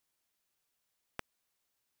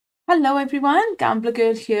Hello everyone, Gambler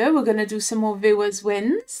Girl here. We're going to do some more viewers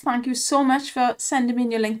wins. Thank you so much for sending me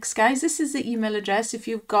in your links, guys. This is the email address. If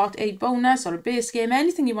you've got a bonus or a base game,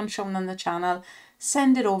 anything you want shown on the channel,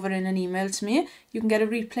 send it over in an email to me. You can get a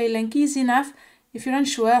replay link easy enough. If you're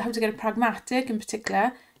unsure how to get a pragmatic in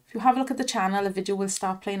particular, if you have a look at the channel, a video will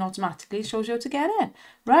start playing automatically. It shows you how to get it.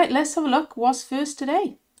 Right, let's have a look. What's first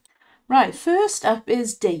today? Right, first up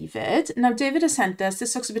is David. Now, David has sent us,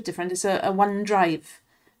 this looks a bit different. It's a OneDrive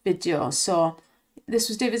video. So this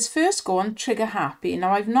was David's first go on Trigger Happy.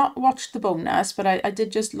 Now, I've not watched the bonus, but I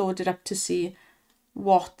did just load it up to see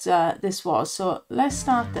what this was. So let's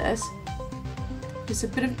start this. It's a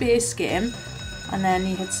bit of base game, and then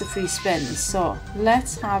he hits the free spins. So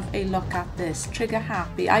let's have a look at this. Trigger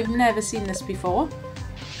Happy. I've never seen this before.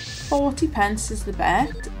 40 pence is the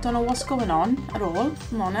bet. Don't know what's going on at all,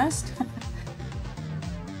 if I'm honest.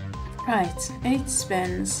 Right, 8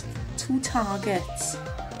 spins, 2 targets.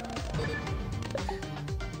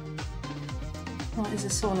 What is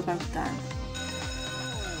this all about then?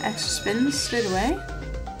 Extra spins straight away.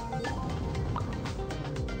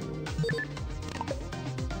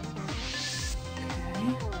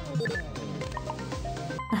 Okay.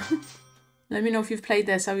 Let me know if you've played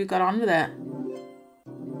this, how you got on with it.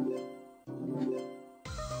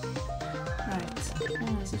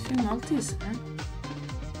 There's a few multis there.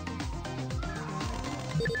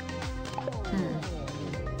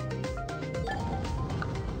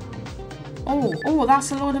 Oh,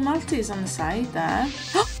 that's a load of multis on the side there.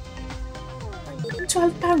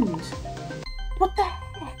 £12. What the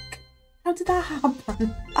heck? How did that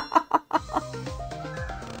happen?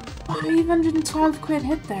 512 quid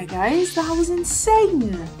hit there, guys. That was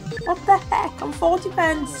insane. What the heck? On 40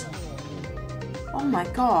 pence. Oh my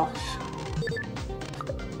gosh.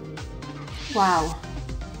 Wow,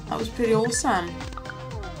 that was pretty awesome.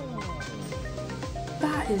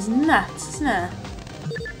 That is nuts, isn't it?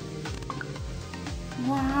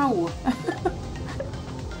 Wow.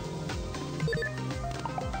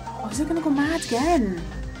 Oh, is it going to go mad again?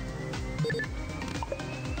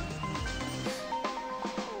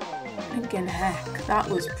 Blinking heck, that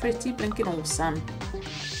was pretty blinking awesome.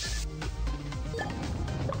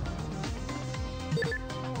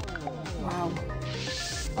 Wow.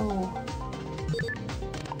 Oh.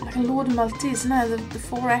 Like a load of multis, isn't it? The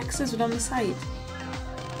 4 X's were on the side.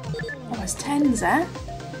 Oh, there's 10s there.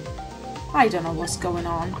 I don't know what's going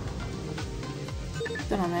on.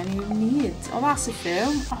 Don't know how many you need. Oh, that's a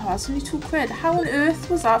few. Oh, that's only 2 quid. How on earth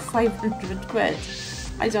was that 500 quid?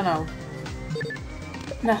 I don't know.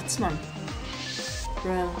 Nuts, man.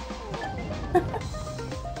 Brill.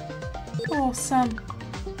 Awesome.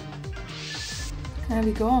 There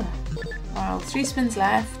we go. Wow, 3 spins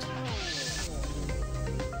left.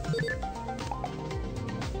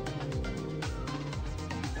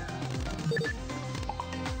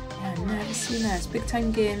 Never seen this. Big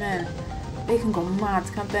time gaming. They can go mad,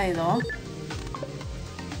 can't they, though?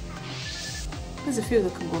 There's a few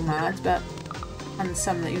that can go mad, but and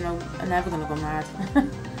some that, you know, are never going to go mad.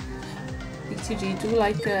 BTG do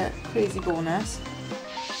like a crazy bonus.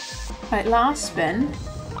 Right, last spin.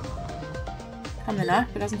 Coming up.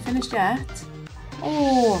 It hasn't finished yet.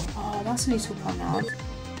 Oh, that's only £2 odd.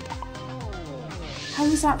 How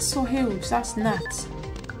is that so huge? That's nuts.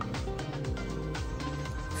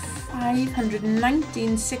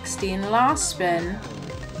 519.16 last spin.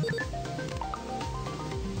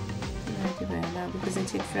 Now because they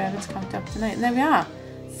take forever to count up tonight. And there we are.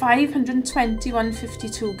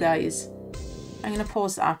 521.52, guys. I'm going to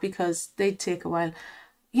pause that because they'd take a while.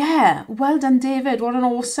 Yeah, well done, David. What an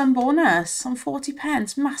awesome bonus on 40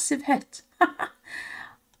 pence. Massive hit.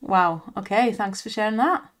 Wow. Okay, thanks for sharing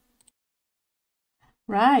that.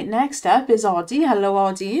 Right, next up is Oddie. Hello,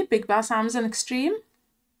 Oddie. Big Bass Amazon Extreme.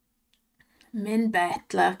 Min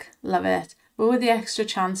bet, look, love it. But with the extra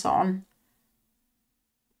chance on.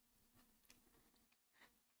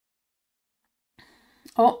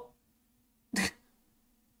 Oh.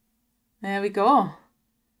 There we go.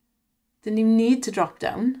 Didn't even need to drop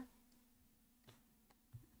down.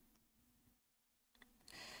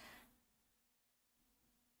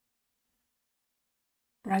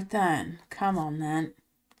 Right then, come on then.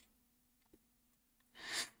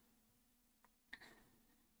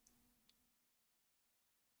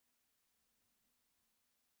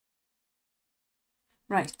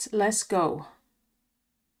 Right, let's go.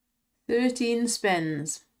 13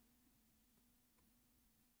 spins.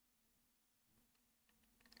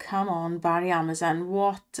 Come on, Barry Amazon.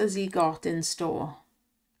 What has he got in store?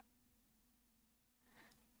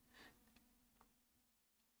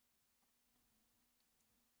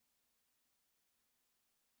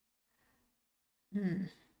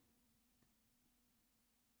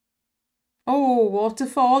 Oh,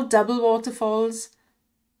 waterfall, double waterfalls.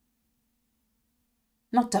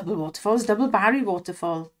 Not double waterfalls, double Barry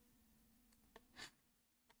waterfall.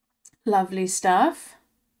 Lovely stuff.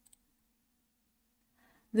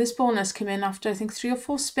 This bonus came in after I think 3 or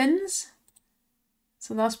 4 spins.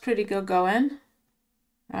 So that's pretty good going.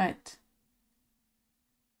 Right.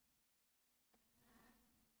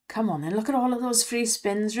 Come on then, look at all of those free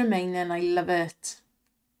spins remaining. I love it.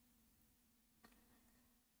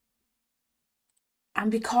 And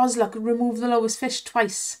because, look, remove the lowest fish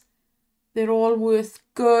twice. They're all worth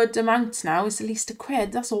good amounts now. It's at least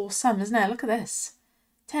 £1. That's awesome, isn't it? Look at this.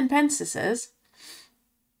 10 pence this is.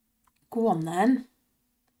 Go on then.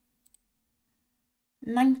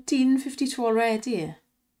 19.52 already.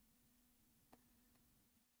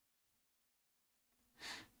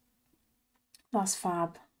 That's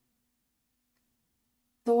fab.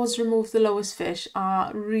 Those remove the lowest fish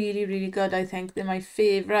are really, really good, I think. They're my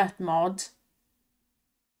favourite mod.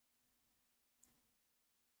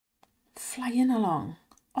 Flying along.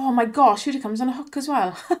 Oh my gosh, here it comes on a hook as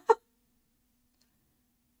well.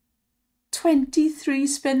 23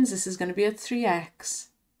 spins. This is going to be a 3x.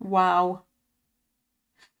 Wow.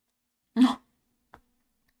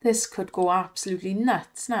 This could go absolutely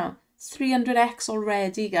nuts now. It's 300x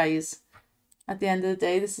already, guys. At the end of the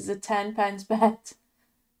day, this is a 10 pence bet.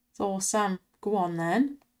 It's awesome. Go on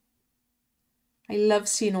then. I love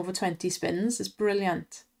seeing over 20 spins. It's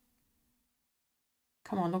brilliant.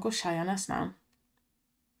 Come on, don't go shy on us now.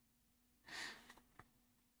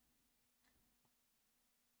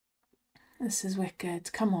 This is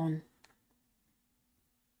wicked. Come on.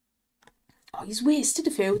 Oh, he's wasted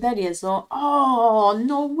a few. There he is, though. Oh,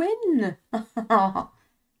 no win. Don't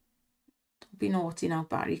be naughty now,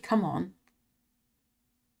 Barry. Come on.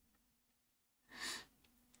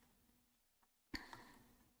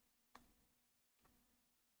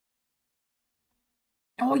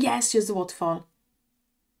 Oh, yes, here's the waterfall.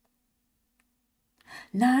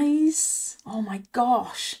 Nice. Oh, my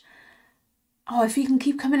gosh. Oh, if he can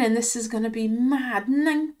keep coming in, this is going to be mad.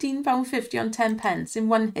 £19.50 on 10 pence in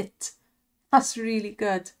one hit. That's really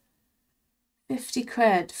good. 50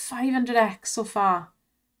 quid. 500x so far.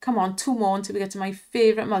 Come on, 2 more until we get to my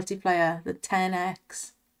favourite multiplier, the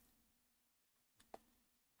 10x.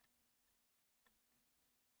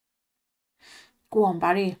 Go on,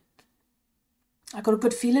 Barry. I got a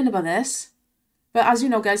good feeling about this. But as you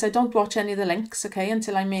know, guys, I don't watch any of the links, okay,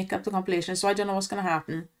 until I make up the compilation, so I don't know what's going to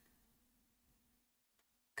happen.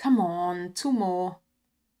 Come on, 2 more.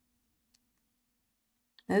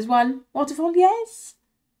 There's one. Waterfall, yes.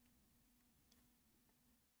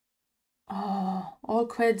 Oh, all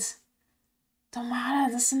quids. Don't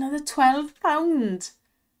matter, that's another £12.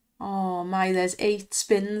 Oh my, there's 8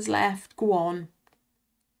 spins left. Go on.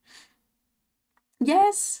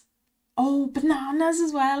 Yes. Oh, bananas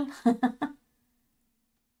as well.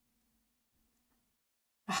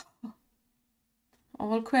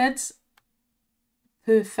 All quids.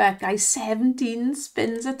 Perfect, guys. 17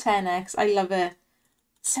 spins at 10x. I love it.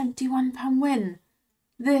 £71 win.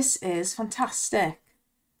 This is fantastic.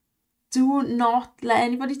 Do not let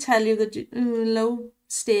anybody tell you that low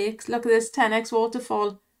stakes. Look at this 10x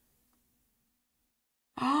waterfall.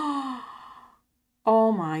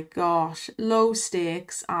 Oh my gosh. Low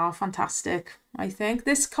stakes are fantastic. I think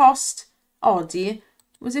this cost Oddie,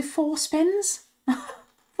 was it 4 spins?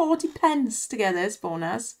 40 pence to get this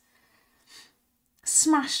bonus.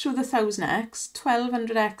 Smashed through the 1000x,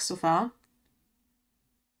 1200x so far.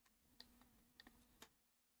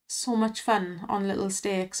 So much fun on little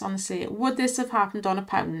stakes, honestly. Would this have happened on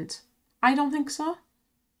 £1? I don't think so.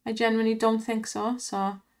 I genuinely don't think so.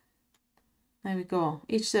 So, there we go.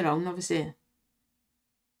 Each their own, obviously.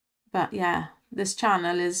 But yeah, this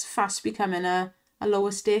channel is fast becoming a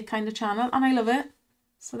lower stake kind of channel. And I love it.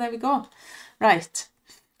 So there we go. Right.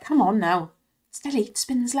 Come on now. Still 8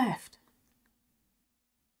 spins left.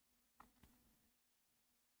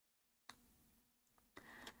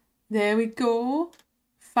 There we go.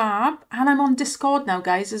 Fab. And I'm on Discord now,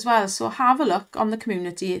 guys, as well. So have a look on the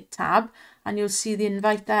community tab and you'll see the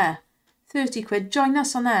invite there. 30 quid. Join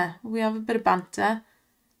us on there. We have a bit of banter.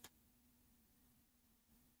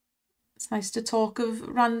 It's nice to talk of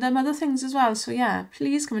random other things as well. So yeah,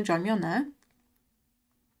 please come and join me on there.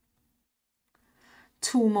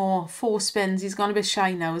 2 more. 4 spins. He's gone a bit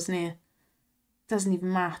shy now, isn't he? Doesn't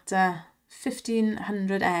even matter.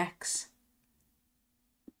 1500x.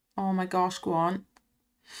 Oh my gosh, go on.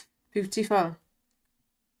 Beautiful.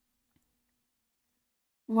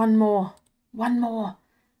 1 more. 1 more.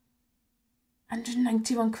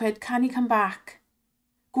 191 quid. Can he come back?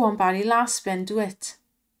 Go on, Barry. Last spin. Do it.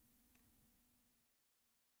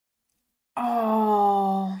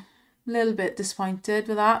 Oh, a little bit disappointed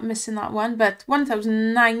with that, missing that one, but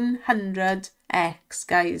 1,900x,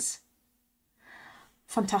 guys.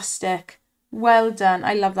 Fantastic. Well done.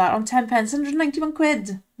 I love that. On 10 pence, 191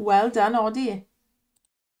 quid. Well done, Oddie.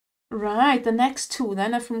 Right, the next two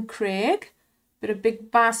then are from Craig. Bit of big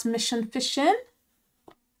bass mission fishing.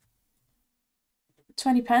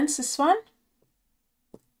 20 pence this one.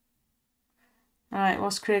 Right,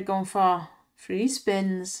 what's Craig going for? Free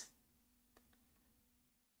spins.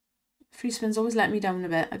 Free spins always let me down a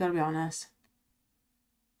bit, I gotta be honest.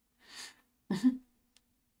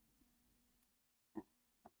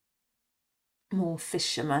 More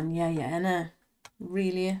fishermen, yeah, innit?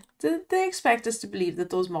 Really? Did they expect us to believe that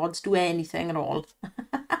those mods do anything at all?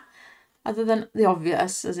 Other than the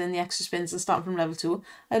obvious, as in the extra spins and starting from level 2.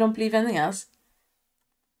 I don't believe anything else.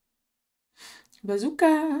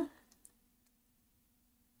 Bazooka!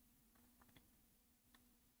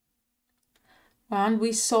 And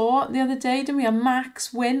we saw the other day, didn't we, a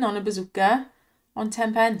max win on a bazooka on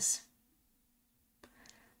 10 pence.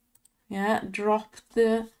 Yeah, dropped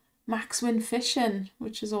the max win fish in,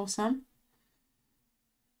 which is awesome.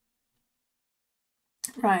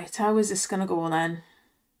 Right, how is this going to go then?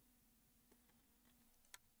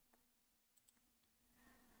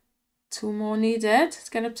 Two more needed. Let's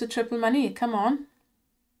get up to triple money. Come on.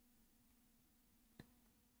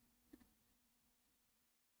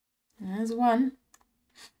 There's one.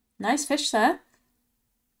 Nice fish there.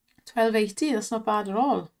 12.80. That's not bad at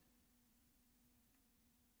all.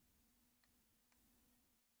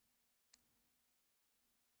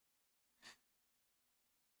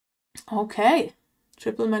 Okay.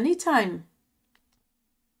 Triple money time.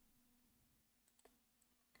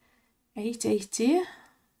 8.80.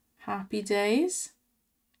 Happy days.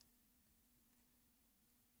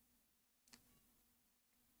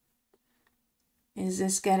 Is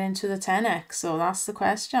this getting to the 10x? So that's the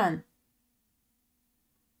question.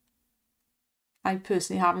 I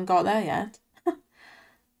personally haven't got there yet.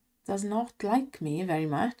 Does not like me very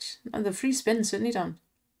much. And the free spin certainly don't.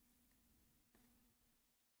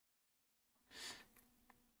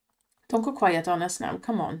 Don't go quiet on us now.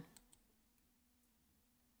 Come on.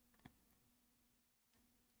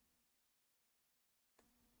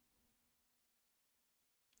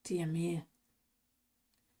 Dear me.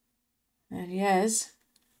 There he is.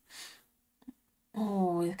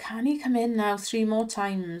 Oh, can he come in now 3 more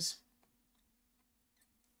times?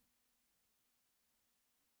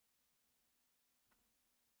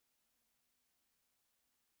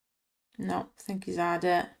 No, I think he's had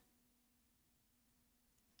it.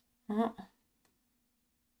 Oh.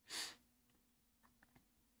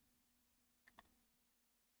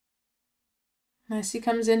 Nice, he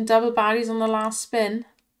comes in double barries on the last spin.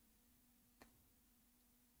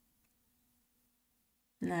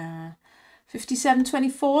 Nah.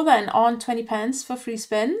 57.24 then on 20 pence for free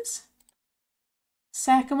spins.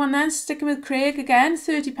 Second one then, sticking with Craig again,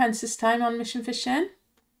 30 pence this time on mission fishing.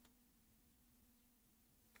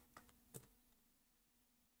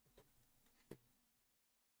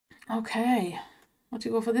 Okay, what do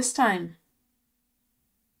you go for this time?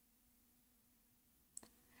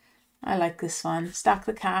 I like this one. Stack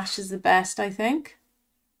the cash is the best, I think.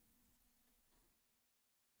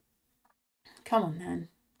 Come on then.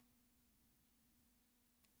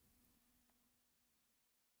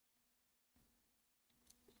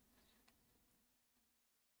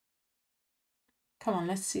 Come on,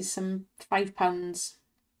 let's see some £5.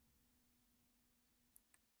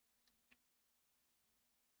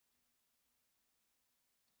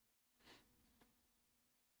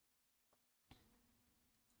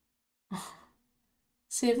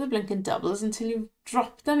 Save the blinking doubles until you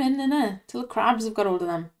drop them in, innit? Till the crabs have got hold of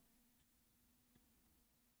them.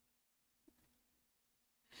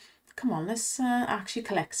 Come on, let's actually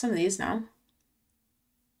collect some of these now.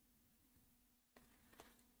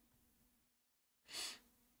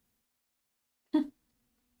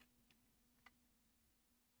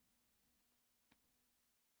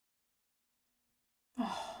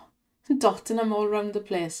 Oh, dotting them all around the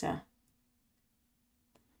place, yeah.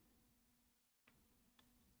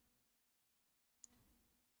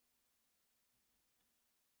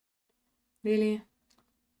 Really?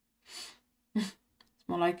 It's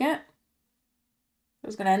more like it. I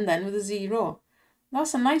was going to end then with a 0.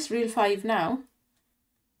 That's a nice real 5 now.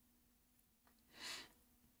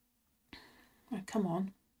 Right, come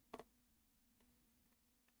on.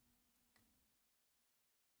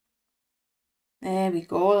 There we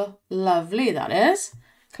go. Lovely, that is.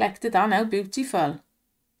 Collected that now. Beautiful.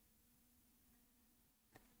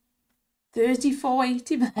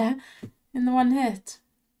 34.80 there in the one hit.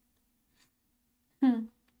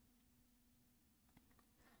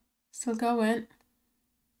 Still going.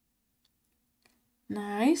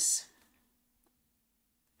 Nice.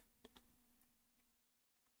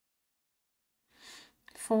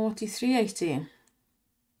 £43.80.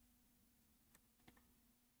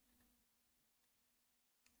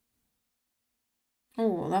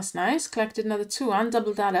 Oh, that's nice. Collected another 2 and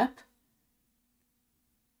doubled that up.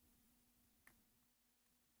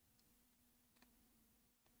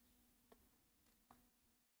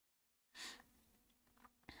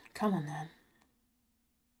 Come on then.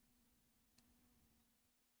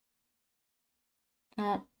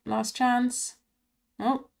 Oh, last chance.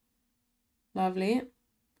 Oh, lovely.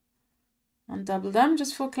 And double them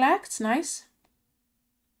just for collects. Nice.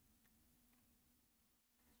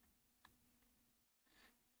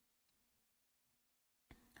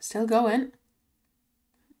 Still going.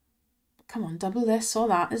 Come on, double this or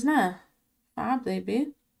that, isn't it? Fab,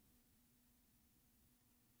 baby.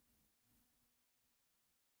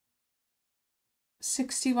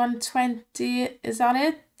 £61.20, is that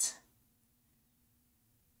it?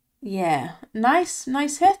 Yeah, nice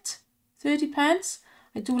hit. 30p.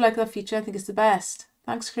 I do like that feature, I think it's the best.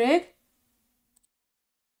 Thanks, Craig.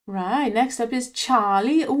 Right, next up is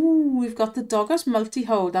Charlie. Ooh, we've got the Doghouse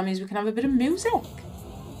multi-hold. That means we can have a bit of music.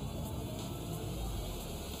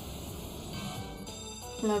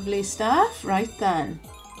 Lovely stuff. Right then.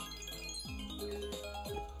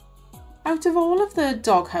 Out of all of the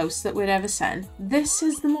Doghouse that we've ever sent, this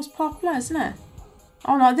is the most popular, isn't it?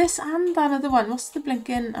 Oh no, this and that other one. What's the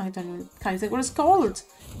blinking? I don't even can't think what it's called.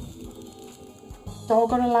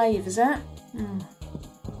 Dog or Alive, is it?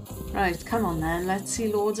 Right, come on then. Let's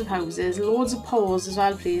see loads of houses. Loads of paws as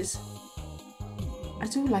well, please. I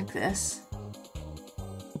do like this.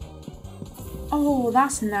 Oh,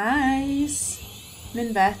 that's nice.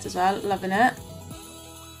 Minbet as well, loving it.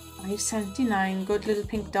 £5.79, good little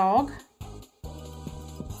pink dog.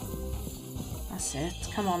 That's it.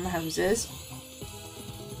 Come on, the houses.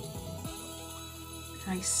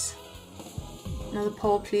 Nice. Another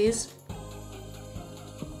paw, please.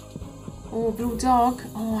 Oh, blue dog.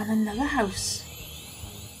 Oh, and another house.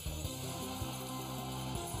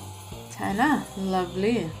 Tenner.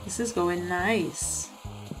 Lovely. This is going nice.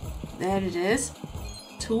 There it is.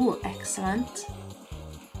 2. Excellent.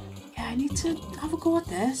 Yeah, I need to have a go at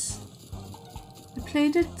this. I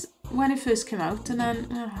played it when it first came out and then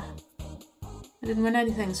I didn't win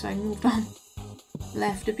anything, so I moved on.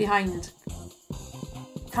 Left it behind.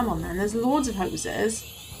 Come on then, there's loads of houses.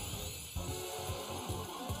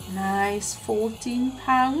 Nice,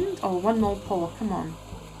 £14. Oh, one more paw, come on.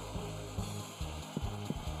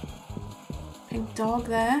 Pink dog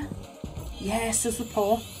there. Yes, there's the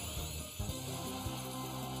paw.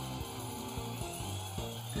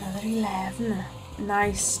 Another 11.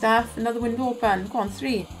 Nice stuff. Another window open. Go on,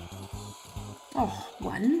 3. Oh,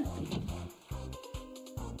 1.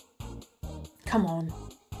 Come on.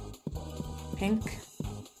 Pink.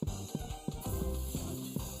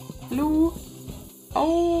 Blue.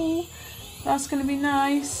 Oh, that's going to be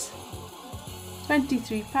nice.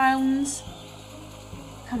 £23.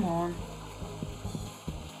 Come on.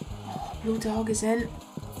 Oh, blue dog is in.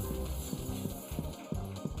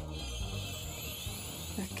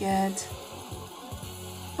 Wicked.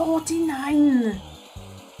 49.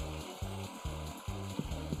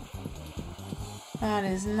 That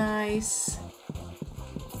is nice.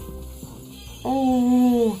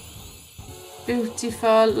 Oh,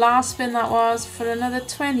 beautiful. Last spin that was for another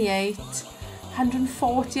 28.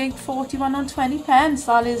 148.41 on 20p.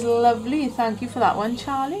 That is lovely. Thank you for that one,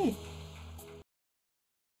 Charlie.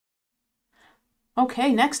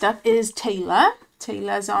 Okay, next up is Taylor.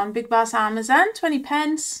 Taylor's on Big Bass Amazon,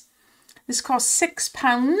 20p. This costs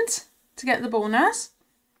 £6 to get the bonus.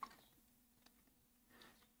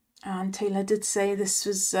 And Taylor did say this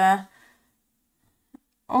was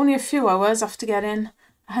only a few hours after getting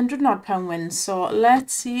 £100 odd wins. So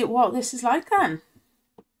let's see what this is like then.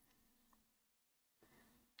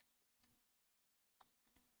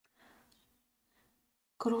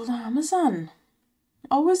 Good old Amazon.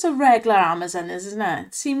 Always a regular Amazon, isn't it?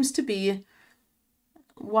 It seems to be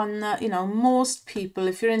one that, you know, most people,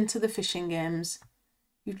 if you're into the fishing games,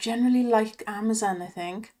 you generally like Amazon, I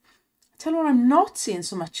think. I tell you what I'm not seeing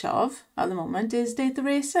so much of at the moment is Date the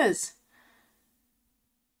Races.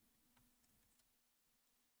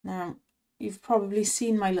 Now, you've probably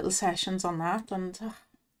seen my little sessions on that and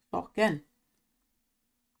fucking.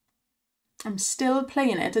 I'm still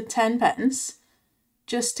playing it at 10p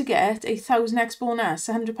just to get a 1000x bonus,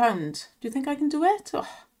 £100. Do you think I can do it?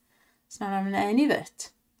 Oh, it's not having any of it.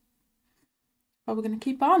 But we're going to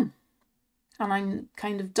keep on. And I'm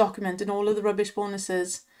kind of documenting all of the rubbish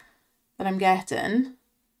bonuses that I'm getting.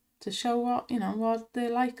 to show what, you know, what they're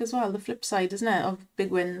like as well. The flip side, isn't it, of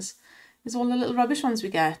big wins is all the little rubbish ones we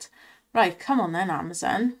get. Right, come on then,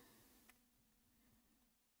 Amazon.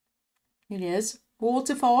 Here it is.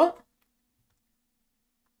 Waterfall.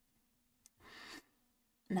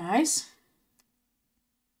 Nice.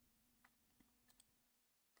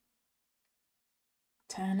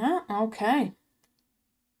 Tenner, okay.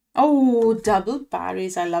 Oh, double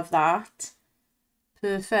berries, I love that.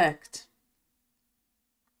 Perfect.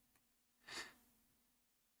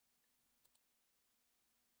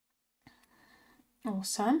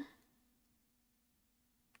 Awesome.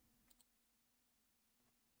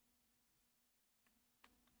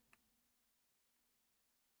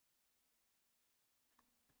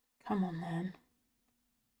 Come on then.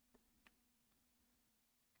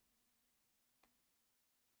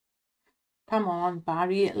 Come on,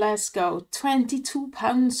 Barry, let's go.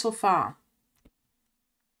 £22 so far.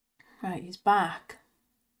 Right, he's back.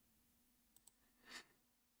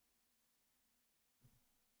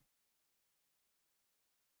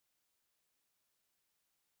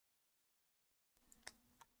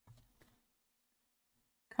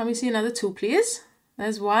 Can we see another 2, please?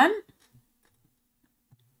 There's 1.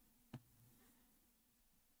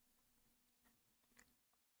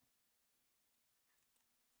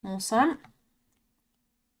 Awesome.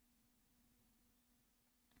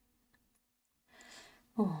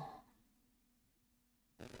 Oh.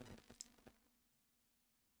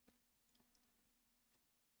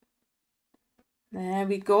 There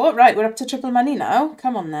we go. Right, we're up to triple money now.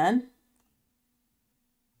 Come on then.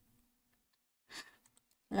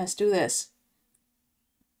 Let's do this.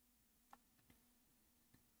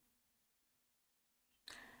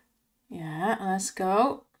 Yeah, let's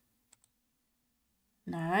go.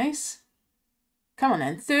 Nice. Come on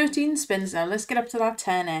then. 13 spins now. Let's get up to that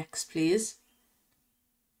 10x, please.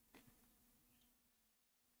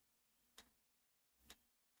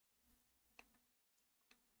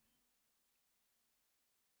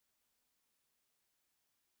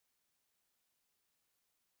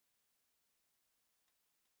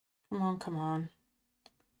 Come on, come on.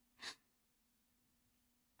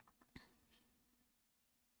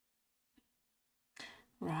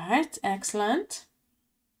 Right, excellent.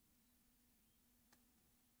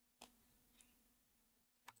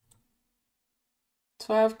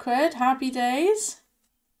 £12, happy days.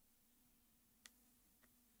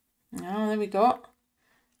 Oh, there we go.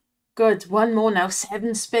 Good, 1 more now,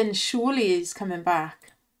 7 spins. Surely he's coming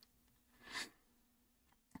back.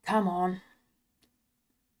 Come on.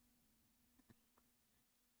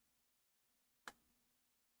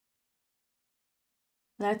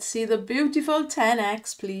 Let's see the beautiful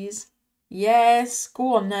 10x, please. Yes,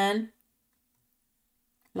 go on then.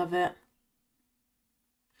 Love it.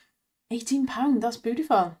 £18, that's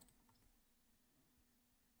beautiful.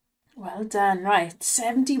 Well done. Right,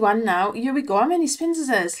 71 now. Here we go. How many spins is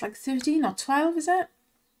this? Like 13 or 12, is it?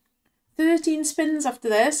 13 spins after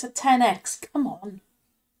this at 10x. Come on.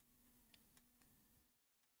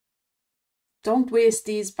 Don't waste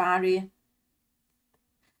these, Barry.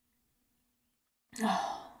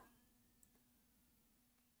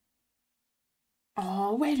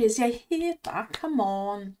 Oh, where is he? I hate that. Come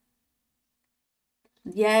on.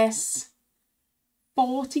 Yes.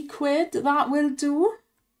 £40, that will do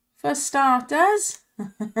for starters.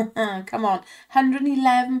 Come on.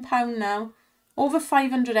 £111 now. Over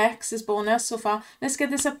 500x is bonus so far. Let's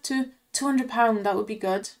get this up to £200. That would be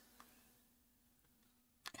good.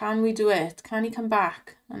 Can we do it? Can he come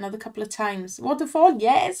back another couple of times? Waterfall?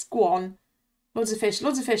 Yes, go on. Loads of fish,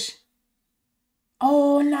 loads of fish.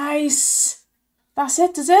 Oh, nice. That's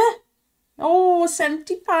it, is it? Oh,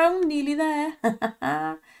 £70, nearly there.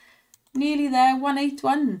 Nearly there,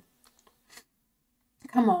 181.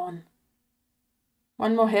 Come on.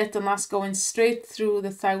 1 more hit and that's going straight through the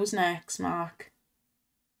 1000x mark.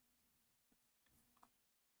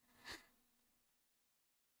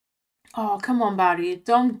 Oh, come on, Barry.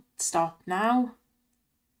 Don't stop now.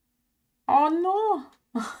 Oh,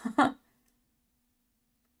 no.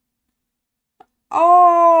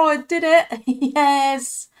 Oh, it did it.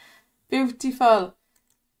 Yes. Beautiful.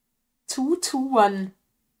 221.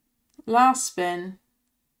 Last spin.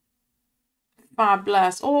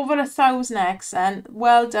 Fabulous. Over 1000x and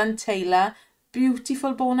well done, Taylor.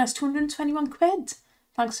 Beautiful bonus. £221.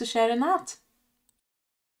 Thanks for sharing that.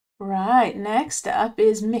 Right, next up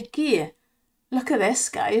is Mickey. Look at this,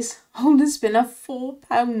 guys. Holding spin of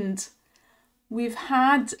 £4. We've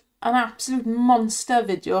had an absolute monster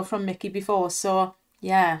video from Mickey before, so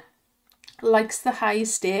yeah, likes the high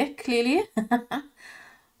stake, clearly.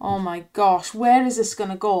 Oh my gosh, where is this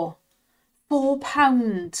gonna go?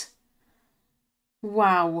 £4.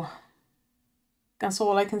 Wow. That's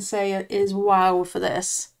all I can say is wow for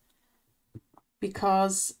this.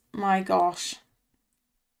 Because, my gosh.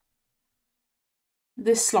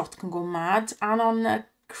 This slot can go mad. And on a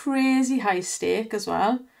crazy high stake as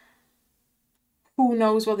well. Who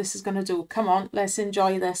knows what this is going to do? Come on, let's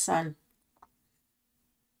enjoy this then.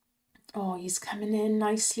 Oh, he's coming in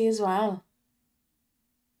nicely as well.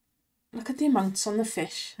 Look at the amounts on the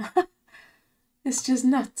fish. It's just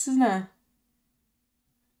nuts, isn't it?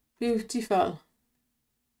 Beautiful.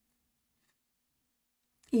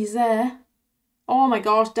 He's there. Oh my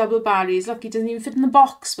gosh, double barries. Look, he doesn't even fit in the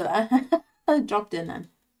box for that. I dropped in then.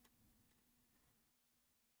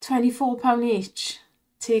 £24 each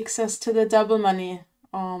takes us to the double money.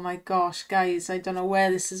 Oh my gosh, guys, I don't know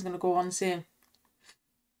where this is going to go on sale.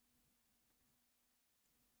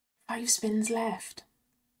 5 spins left.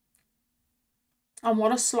 And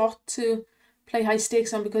what a slot to play high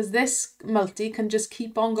stakes on, because this multi can just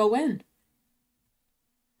keep on going.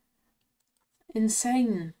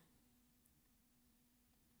 Insane.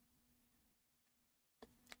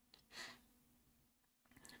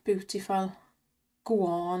 Beautiful. Go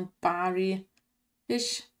on, Barry.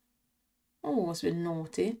 Fish. Oh, it's a bit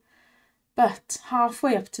naughty. But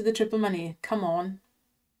halfway up to the triple money. Come on.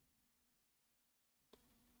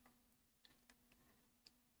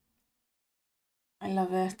 I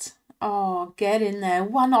love it. Oh, get in there.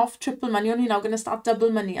 One off triple money. Only now going to start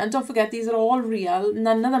double money. And don't forget, these are all real.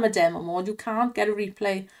 None of them are demo mode. You can't get a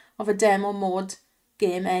replay of a demo mode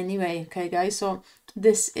game anyway. Okay, guys? So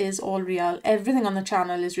this is all real. Everything on the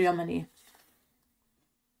channel is real money.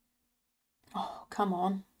 Oh, come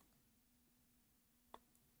on.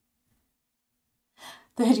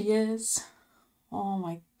 There he is. Oh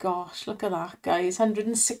my gosh, look at that, guys.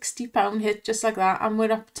 £160 hit just like that. And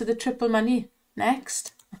we're up to the triple money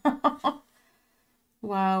next.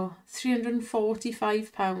 Wow,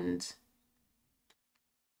 £345.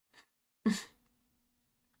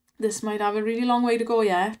 This might have a really long way to go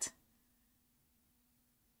yet.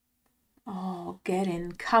 Oh, get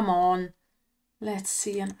in. Come on. Let's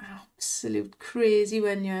see an absolute crazy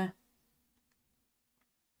win here.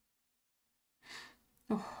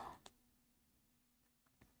 Oh.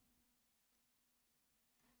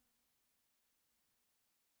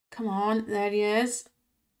 Come on, there he is.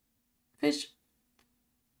 Fish.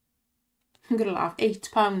 I'm gonna laugh.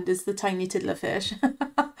 £8 is the tiny tiddler fish.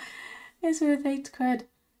 It's worth £8.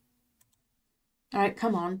 Alright,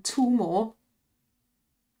 come on, 2 more.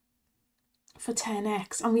 For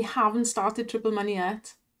 10x. And we haven't started triple money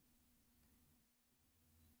yet.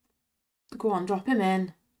 Go on, drop him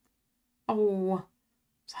in. Oh,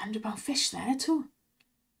 it's a £100 fish there too.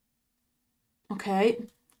 Okay.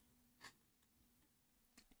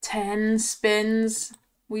 10 spins.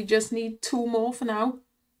 We just need 2 more for now.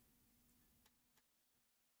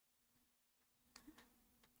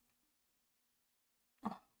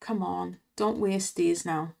 Oh, come on. Don't waste these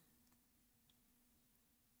now.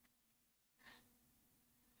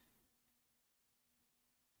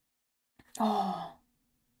 Oh,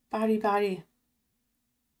 Barry.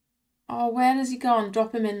 Oh, where has he gone?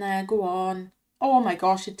 Drop him in there. Go on. Oh my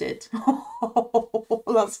gosh, it did. Oh,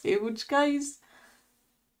 that's huge, guys.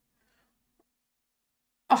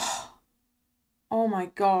 Oh my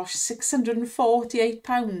gosh,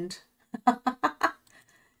 £648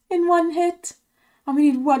 in one hit. And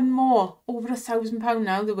we need one more. Over £1,000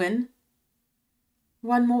 now, the win.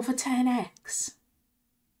 One more for 10x.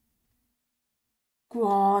 Go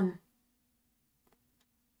on.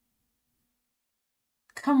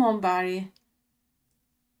 Come on, Barry.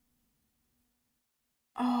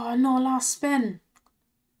 Oh, no, last spin.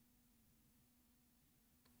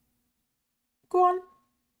 Go on.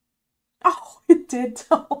 Oh, it did.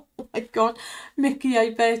 Oh my God. Mickey,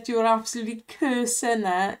 I bet you were absolutely cursing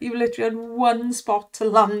there. You literally had one spot to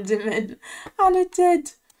land him in. And it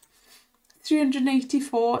did.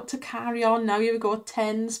 384 to carry on now. Here we go.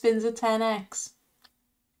 10 spins of 10x.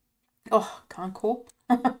 Oh, can't cope.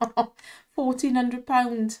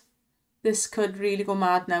 £1,400. This could really go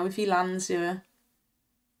mad now if he lands here.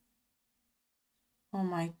 Oh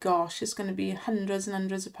my gosh, it's going to be hundreds and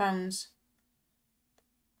hundreds of pounds.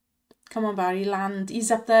 Come on, Barry, land.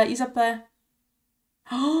 He's up there.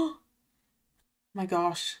 Oh my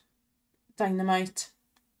gosh. Dynamite.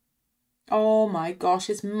 Oh my gosh,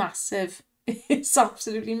 it's massive. It's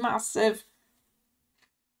absolutely massive.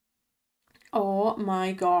 Oh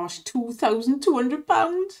my gosh,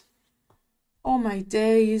 £2,200. Oh my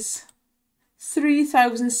days.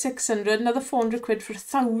 3,600, another 400 quid for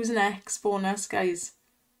 1,000x bonus, guys.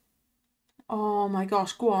 Oh my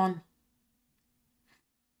gosh, go on.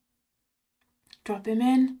 Drop him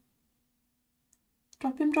in.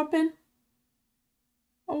 Drop in, drop in.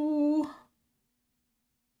 Oh.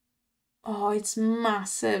 Oh, it's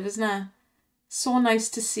massive, isn't it? So nice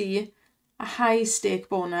to see a high stake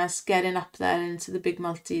bonus getting up there into the big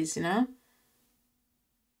multis, you know?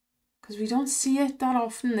 Because we don't see it that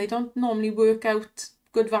often. They don't normally work out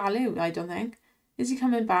good value, I don't think. Is he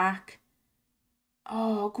coming back?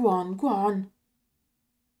 Oh, go on, go on.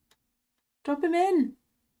 Drop him in.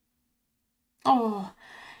 Oh,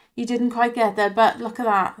 he didn't quite get there, but look at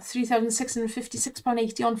that.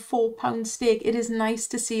 £3,656.80 on £4 stake. It is nice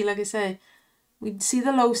to see, like I say. We see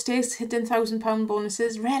the low stakes hitting £1,000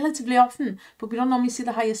 bonuses relatively often, but we don't normally see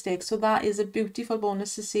the higher stakes. So that is a beautiful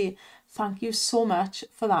bonus to see. Thank you so much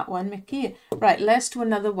for that one, Mickey. Right, let's do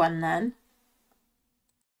another one then.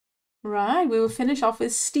 Right, we will finish off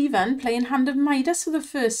with Stephen playing Hand of Midas for the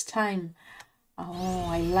first time. Oh,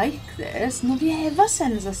 I like this. Nobody ever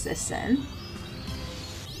sends us this in.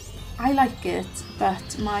 I like it,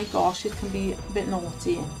 but my gosh, it can be a bit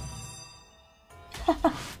naughty.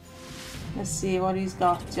 Let's see what he's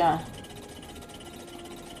got, yeah.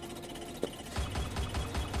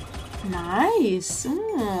 Nice.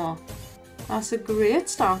 Oh, that's a great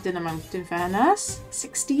starting amount in fairness.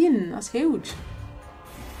 16, that's huge.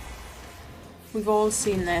 We've all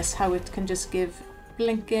seen this, how it can just give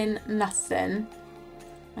blinking nothing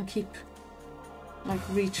and keep like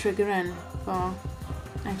re-triggering for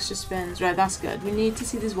extra spins. Right, that's good. We need to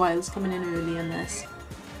see these wilds coming in early in this.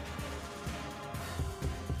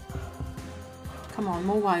 Come on,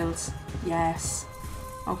 more wilds. Yes.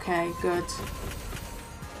 Okay, good.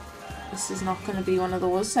 This is not going to be one of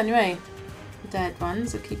those. Anyway, the dead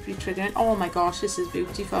ones that keep re-triggering. Oh my gosh, this is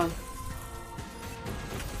beautiful.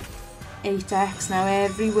 8x now,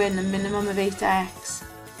 every win a minimum of 8x.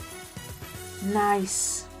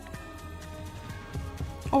 Nice.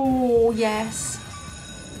 Oh yes,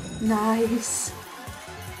 nice.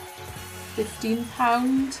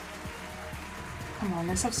 £15. Come on,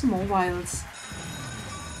 let's have some more wilds.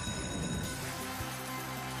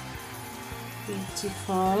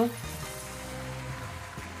 Beautiful.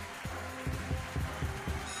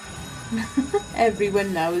 Every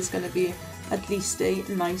win now is going to be at least a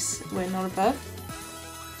nice win or above.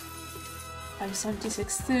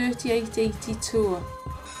 576, 38, 82.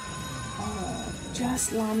 Oh,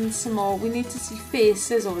 just land some more. We need to see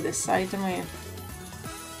faces over this side, don't we?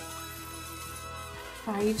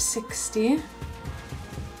 560.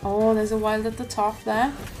 Oh, there's a wild at the top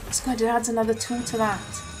there. It's good, it adds another 2 to that.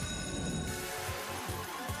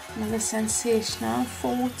 Another sensational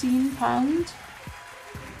 £14.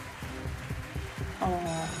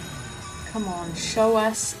 Oh, come on, show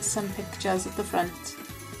us some pictures at the front.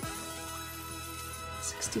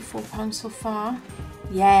 £64 so far.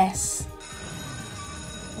 Yes.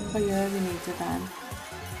 What year we needed then?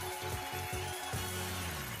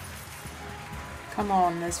 Come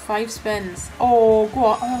on, there's 5 spins. Oh, go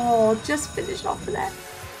on. Oh, just finished off with that.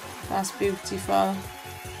 That's beautiful.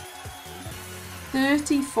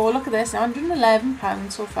 34, look at this,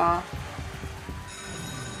 £111 so far.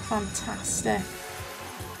 Fantastic.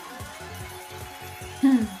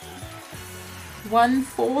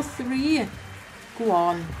 143. Go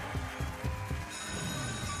on.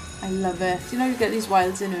 I love it. You know, you get these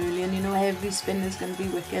wilds in early and you know every spin is going to be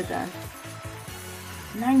wicked then.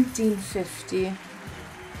 1950.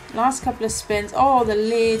 Last couple of spins. Oh, the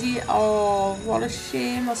lady. Oh, what a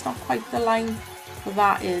shame. That's not quite the line. But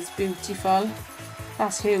that is beautiful.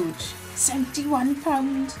 That's huge.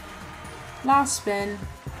 £71. Last spin.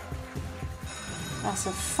 That's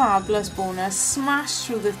a fabulous bonus. Smash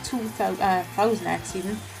through the 1000x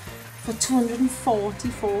even for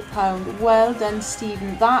 £244. Well done,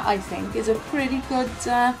 Stephen. That, I think, is a pretty good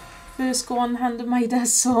first go on Hand of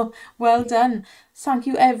Midas. So, well done. Thank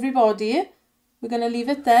you, everybody. We're going to leave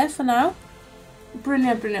it there for now.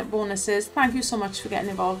 Brilliant, brilliant bonuses. Thank you so much for getting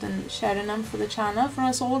involved and sharing them for the channel for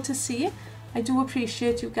us all to see. I do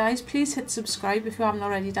appreciate you guys. Please hit subscribe if you haven't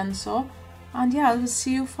already done so. And yeah, I will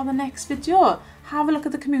see you for the next video. Have a look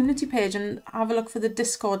at the community page and have a look for the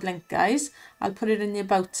Discord link, guys. I'll put it in the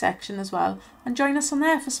about section as well. And join us on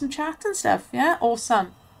there for some chat and stuff. Yeah,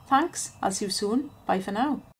 awesome. Thanks. I'll see you soon. Bye for now.